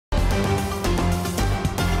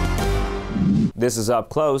This is Up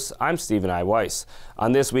Close. I'm Stephen I. Weiss.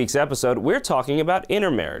 On this week's episode, we're talking about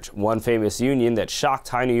intermarriage, one famous union that shocked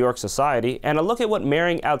high New York society, and a look at what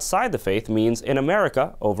marrying outside the faith means in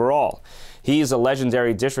America overall. He's a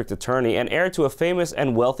legendary district attorney and heir to a famous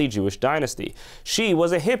and wealthy Jewish dynasty. She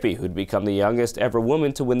was a hippie who'd become the youngest ever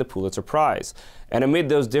woman to win the Pulitzer Prize. And amid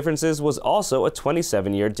those differences was also a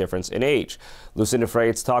 27-year difference in age. Lucinda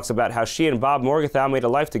Freytz talks about how she and Bob Morgenthau made a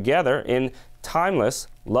life together in Timeless,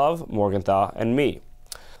 Love, Morgenthau, and Me.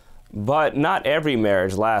 But not every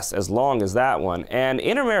marriage lasts as long as that one, and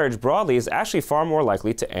intermarriage broadly is actually far more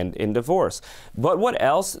likely to end in divorce. But what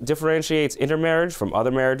else differentiates intermarriage from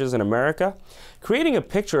other marriages in America? Creating a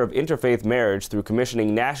picture of interfaith marriage through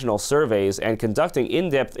commissioning national surveys and conducting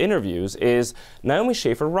in-depth interviews is Naomi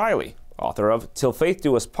Schaefer Riley, author of Till Faith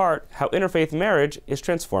Do Us Part: How Interfaith Marriage is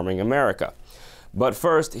Transforming America. But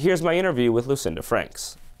first, here's my interview with Lucinda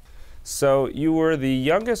Freytz. So you were the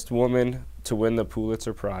youngest woman to win the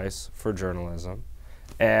Pulitzer Prize for journalism,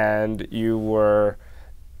 and you were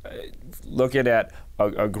looking at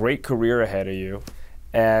a great career ahead of you,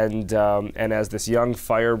 and as this young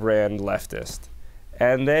firebrand leftist,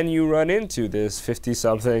 and then you run into this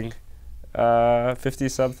 50-something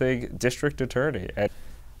district attorney. And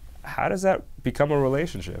how does that become a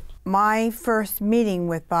relationship? My first meeting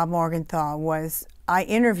with Bob Morgenthau was I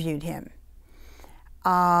interviewed him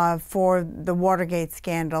for the Watergate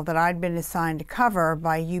scandal that I'd been assigned to cover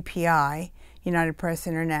by UPI, United Press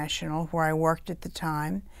International, where I worked at the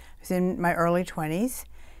time. I was in my early 20s,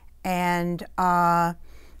 and I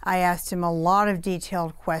asked him a lot of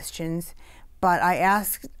detailed questions, but I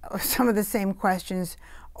asked some of the same questions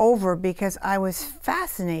over because I was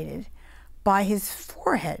fascinated by his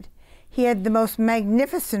forehead. He had the most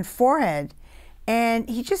magnificent forehead, and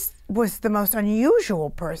he just was the most unusual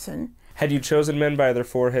person. Had you chosen men by their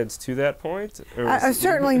foreheads to that point?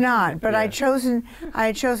 Certainly not, but Yeah. I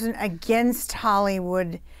had chosen against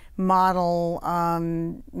Hollywood model,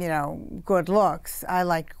 good looks. I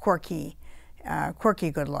liked quirky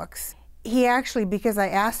good looks. He actually, because I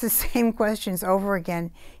asked the same questions over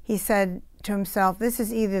again, he said to himself, "This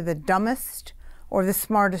is either the dumbest or the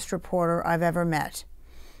smartest reporter I've ever met."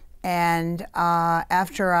 And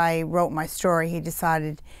after I wrote my story, he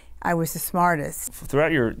decided I was the smartest.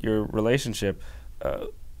 Throughout your relationship,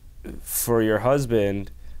 for your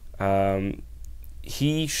husband,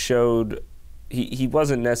 he showed he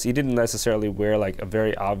didn't necessarily wear like a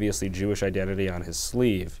very obviously Jewish identity on his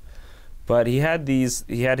sleeve, but he had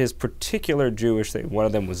his particular Jewish thing. One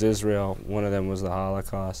of them was Israel, one of them was the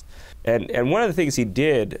Holocaust, and one of the things he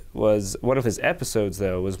did was, one of his episodes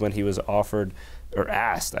though was when he was offered or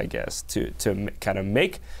asked, I guess, to kind of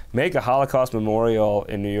make a Holocaust memorial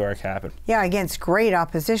in New York happen. Yeah, against great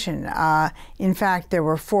opposition. In fact, there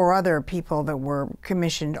were 4 other people that were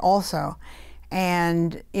commissioned also,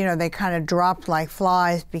 and they kind of dropped like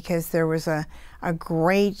flies because there was a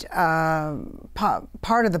great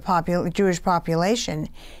part of the Jewish population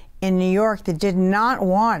in New York that did not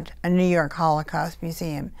want a New York Holocaust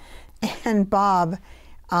Museum. And Bob,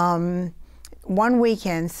 one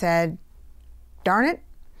weekend said, "Darn it,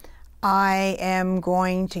 I am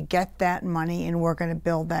going to get that money and we're going to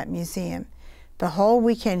build that museum." The whole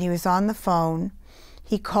weekend he was on the phone.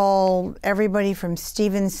 He called everybody from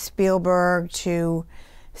Steven Spielberg to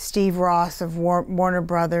Steve Ross of Warner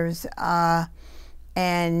Brothers,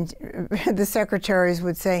 and the secretaries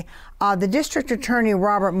would say, "The district attorney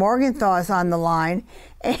Robert Morgenthau is on the line,"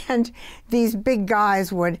 and these big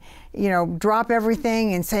guys would, drop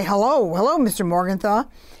everything and say, hello, Mr. Morgenthau.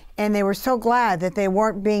 And they were so glad that they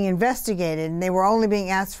weren't being investigated and they were only being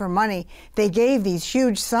asked for money. They gave these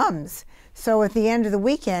huge sums. So at the end of the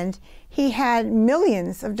weekend, he had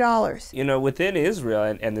millions of dollars. Within Israel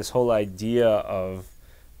and this whole idea of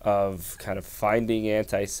kind of finding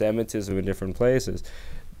anti-Semitism in different places,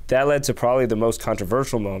 that led to probably the most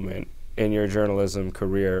controversial moment in your journalism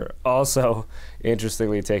career. Also,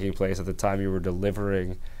 interestingly, taking place at the time you were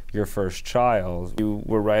delivering your first child. You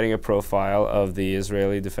were writing a profile of the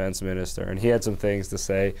Israeli defense minister, and he had some things to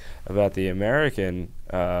say about the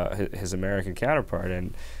his American counterpart.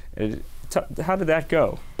 And how did that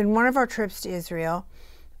go? In one of our trips to Israel,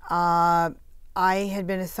 I had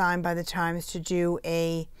been assigned by the Times to do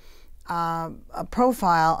a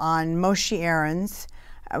profile on Moshe Aarons.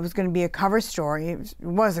 It was going to be a cover story. It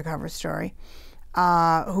was a cover story.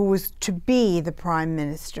 Who was to be the prime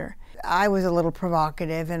minister. I was a little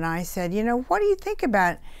provocative, and I said, what do you think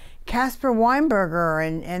about Caspar Weinberger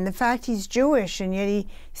and the fact he's Jewish and yet he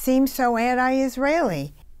seems so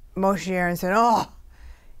anti-Israeli? Moshe Aarons said, "Oh,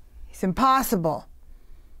 he's impossible."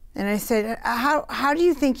 And I said, how do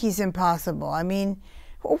you think he's impossible? I mean,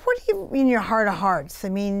 well, what do you mean your heart of hearts? I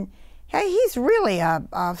mean, hey, he's really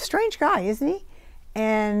a strange guy, isn't he?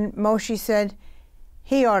 And Moshe said,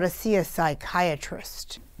 he ought to see a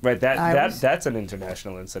psychiatrist. Right, that's an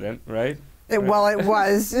international incident, right? Well, it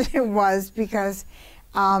was. It was because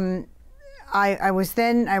I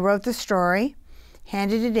wrote the story,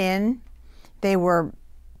 handed it in. They were,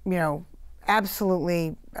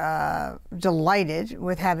 absolutely delighted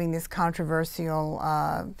with having this controversial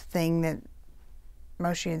thing that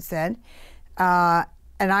Moshe had said.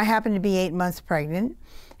 And I happened to be 8 months pregnant.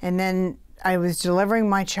 And then I was delivering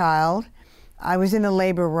my child. I was in the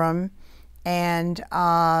labor room. And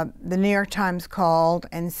the New York Times called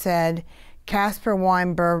and said, Casper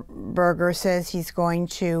Weinberger says he's going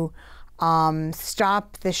to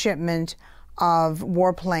stop the shipment of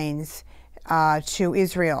warplanes to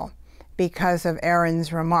Israel because of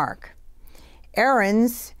Aaron's remark.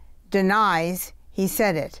 Aaron's denies he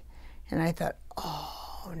said it. And I thought,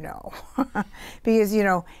 oh no. Because,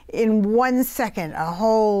 in 1 second, a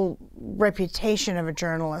whole reputation of a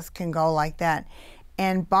journalist can go like that.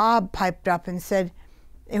 And Bob piped up and said,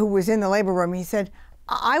 who was in the labor room, he said,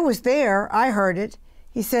 I was there, I heard it.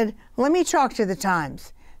 He said, let me talk to the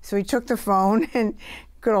Times. So he took the phone and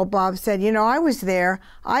good old Bob said, I was there,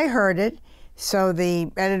 I heard it. So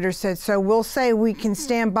the editor said, so we'll say we can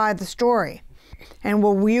stand by the story. And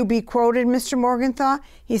will you be quoted, Mr. Morgenthau?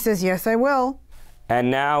 He says, yes, I will.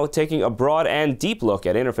 And now taking a broad and deep look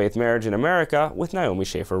at interfaith marriage in America with Naomi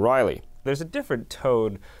Schaefer-Riley. There's a different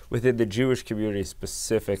tone within the Jewish community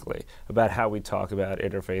specifically about how we talk about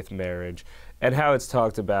interfaith marriage and how it's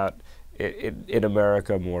talked about in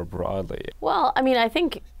America more broadly. Well, I mean, I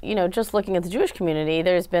think, just looking at the Jewish community,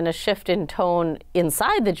 there's been a shift in tone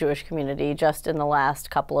inside the Jewish community just in the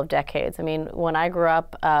last couple of decades. I mean, when I grew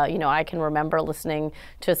up, I can remember listening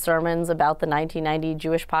to sermons about the 1990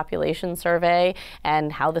 Jewish population survey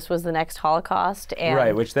and how this was the next Holocaust. And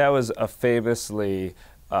right, which that was a famously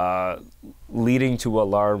leading to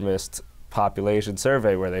alarmist population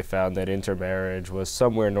survey where they found that intermarriage was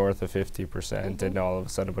somewhere north of 50%, and all of a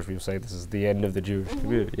sudden a bunch of people say this is the end of the Jewish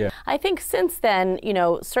community. Yeah. I think since then,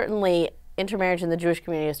 certainly intermarriage in the Jewish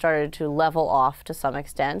community has started to level off to some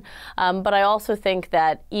extent. But I also think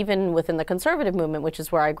that even within the conservative movement, which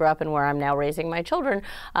is where I grew up and where I'm now raising my children,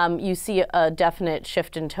 you see a definite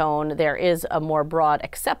shift in tone. There is a more broad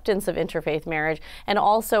acceptance of interfaith marriage, and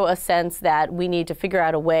also a sense that we need to figure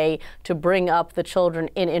out a way to bring up the children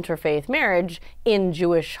in interfaith marriage in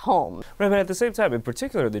Jewish homes. Right, but at the same time, in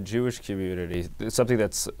particular the Jewish community, something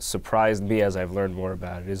that's surprised me as I've learned more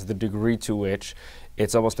about it is the degree to which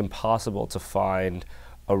it's almost impossible to find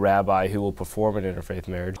a rabbi who will perform an interfaith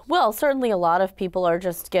marriage. Well, certainly a lot of people are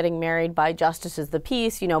just getting married by justices of the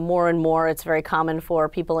peace. More and more it's very common for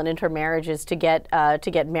people in intermarriages to get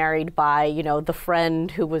married by, the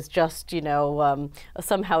friend who was just,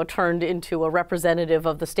 somehow turned into a representative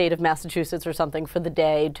of the state of Massachusetts or something for the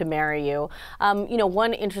day to marry you.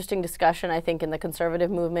 One interesting discussion I think in the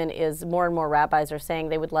conservative movement is more and more rabbis are saying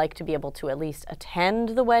they would like to be able to at least attend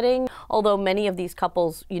the wedding, although many of these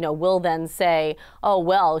couples, will then say, oh,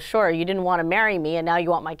 well, sure, you didn't want to marry me, and now you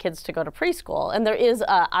want my kids to go to preschool. And there is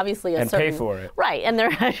obviously a certain... And pay for it. Right, and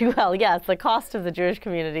there, well, yes, the cost of the Jewish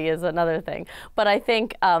community is another thing. But I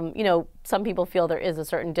think, some people feel there is a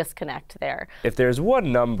certain disconnect there. If there's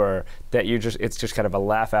one number that it's just kind of a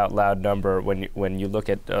laugh out loud number when you look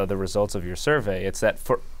at the results of your survey, it's that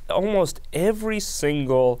for almost every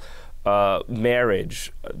single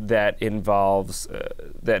marriage that involves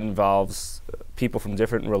people from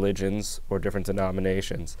different religions or different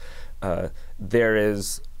denominations, there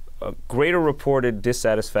is a greater reported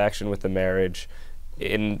dissatisfaction with the marriage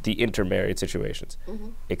in the intermarried situations,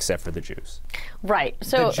 except for the Jews. Right.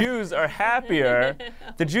 So the Jews are happier.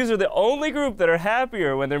 The Jews are the only group that are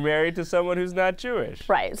happier when they're married to someone who's not Jewish.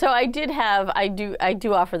 Right. So I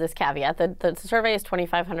do offer this caveat. The survey is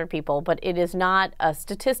 2,500 people, but it is not a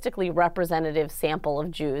statistically representative sample of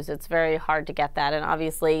Jews. It's very hard to get that. And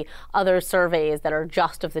obviously other surveys that are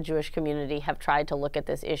just of the Jewish community have tried to look at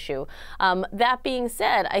this issue. That being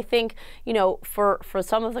said, I think, for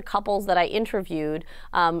some of the couples that I interviewed,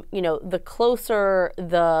 the closer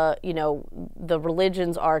the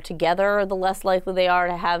religions are together, the less likely they are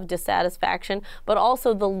to have dissatisfaction, but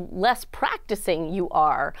also the less practicing you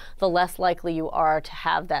are, the less likely you are to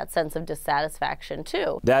have that sense of dissatisfaction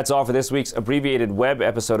too. That's all for this week's abbreviated web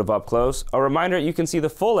episode of Up Close. A reminder, you can see the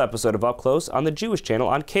full episode of Up Close on the Jewish channel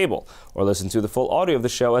on cable, or listen to the full audio of the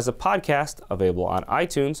show as a podcast available on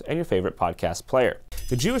iTunes and your favorite podcast player.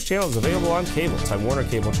 The Jewish channel is available on cable, Time Warner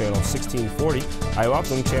Cable Channel 1640,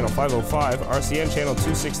 iWaptum Channel 505, RCN Channel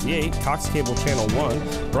 268, Cox Cable Channel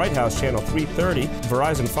 1, Bright House Channel 330,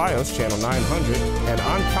 Verizon Fios Channel 900, and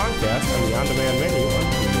on Comcast on the on-demand menu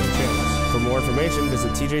on premium channels. For more information,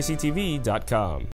 visit tjctv.com.